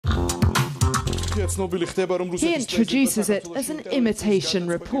He introduces it as an imitation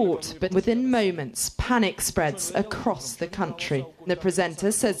report, but within moments, panic spreads across the country. The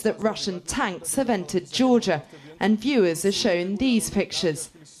presenter says that Russian tanks have entered Georgia, and viewers are shown these pictures.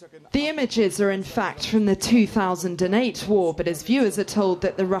 The images are in fact from the 2008 war, but as viewers are told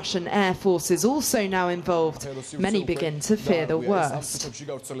that the Russian Air Force is also now involved, many begin to fear the worst.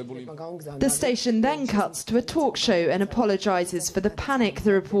 The station then cuts to a talk show and apologises for the panic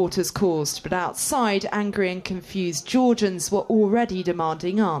the reporters caused, but outside, angry and confused Georgians were already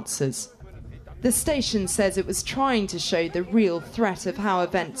demanding answers. The station says it was trying to show the real threat of how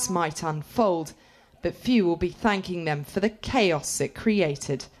events might unfold, but few will be thanking them for the chaos it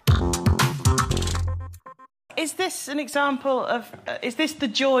created. Is this an example of... is this the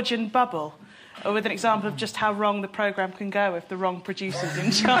Georgian bubble? Or with an example of just how wrong the programme can go if the wrong producer's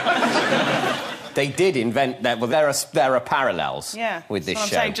in charge? They did invent that. Well, there are parallels with this show. I'm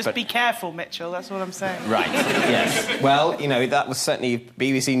saying, just be careful, Mitchell. That's what I'm saying. Right. Yes. Well, you know, that was certainly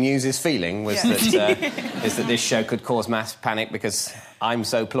BBC News's feeling was that is that this show could cause mass panic because I'm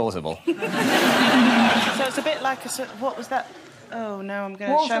so plausible. So it's a bit like a sort of, what was that? Oh no, I'm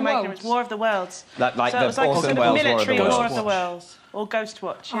going to show my ignorance. War of the Worlds. Like so the it was like Orson a sort Welles of military War of the Worlds. Or Ghost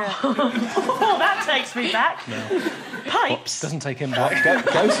Watch, yeah. Oh, that takes me back. No. Pipes. Doesn't take him back.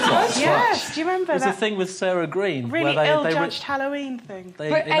 Ghost Watch. Yes, do you remember that? It was the thing with Sarah Green. Really ill-judged Halloween thing.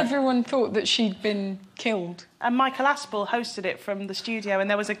 But everyone thought that she'd been killed. And Michael Aspel hosted it from the studio, and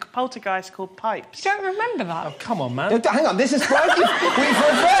there was a poltergeist called Pipes. You don't remember that? Oh, come on, man. No, hang on, this is right. We've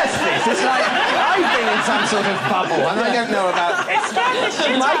reversed this. It's like I've been in some sort of bubble, and I don't know about... It scared the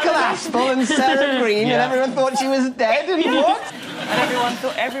shit Michael out of me. Aspel and Sarah Green, and everyone thought she was dead, and what?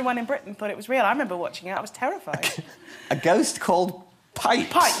 And everyone in Britain thought it was real. I remember watching it. I was terrified. A ghost called Pipes.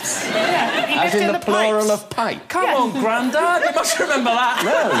 Pipes. Yeah. He As lived in the plural pipes. of pipe. Come on, Grandad. You must remember No.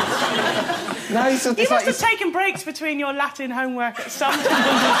 that. No, he's You must have taken breaks between your Latin homework at some time.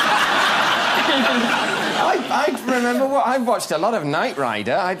 I remember I've watched a lot of Knight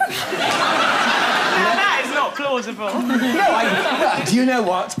Rider. Now that is not plausible. No, do you know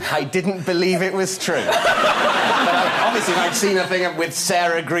what? I didn't believe it was true. But obviously, if I'd seen a thing with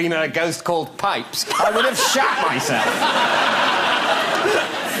Sarah Green and a ghost called Pipes, I would have shat myself.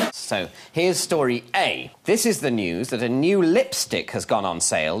 So, here's story A. This is the news that a new lipstick has gone on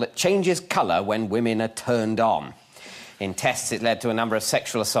sale that changes colour when women are turned on. In tests, it led to a number of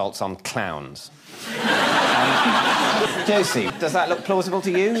sexual assaults on clowns. Josie, does that look plausible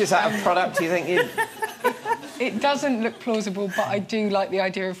to you? Is that a product you think you'd... It doesn't look plausible, but I do like the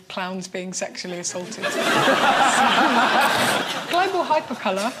idea of clowns being sexually assaulted. Global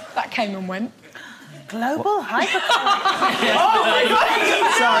hypercolour, that came and went. Global hypercolour? Oh, my God!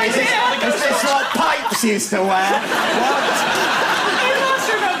 Sorry, is this what Pipes used to wear? What? You must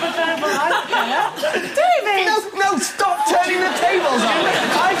remember global hypercolour. David! No, stop turning the tables on me.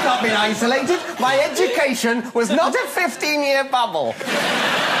 I've not been isolated. My education was not a 15-year bubble.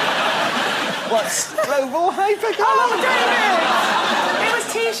 What's global hypercolour? Oh, David! It was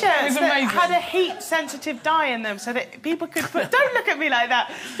T-shirts amazing. that had a heat-sensitive dye in them so that people could put... Don't look at me like that.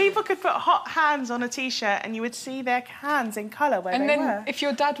 People could put hot hands on a T-shirt and you would see their hands in colour where and they then, were. if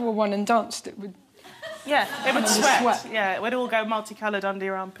your dad wore one and danced, it would... Yeah, it would would sweat. sweat. Yeah, it would all go multicoloured under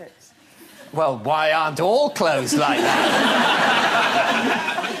your armpits. Well, why aren't all clothes like that?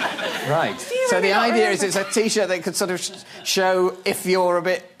 Right. So the idea is it's a T-shirt that could sort of show if you're a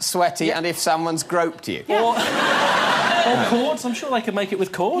bit sweaty and if someone's groped you. Yeah. Or cords. I'm sure they could make it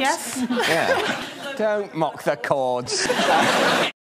with cords. Yes. Yeah. Don't mock the cords.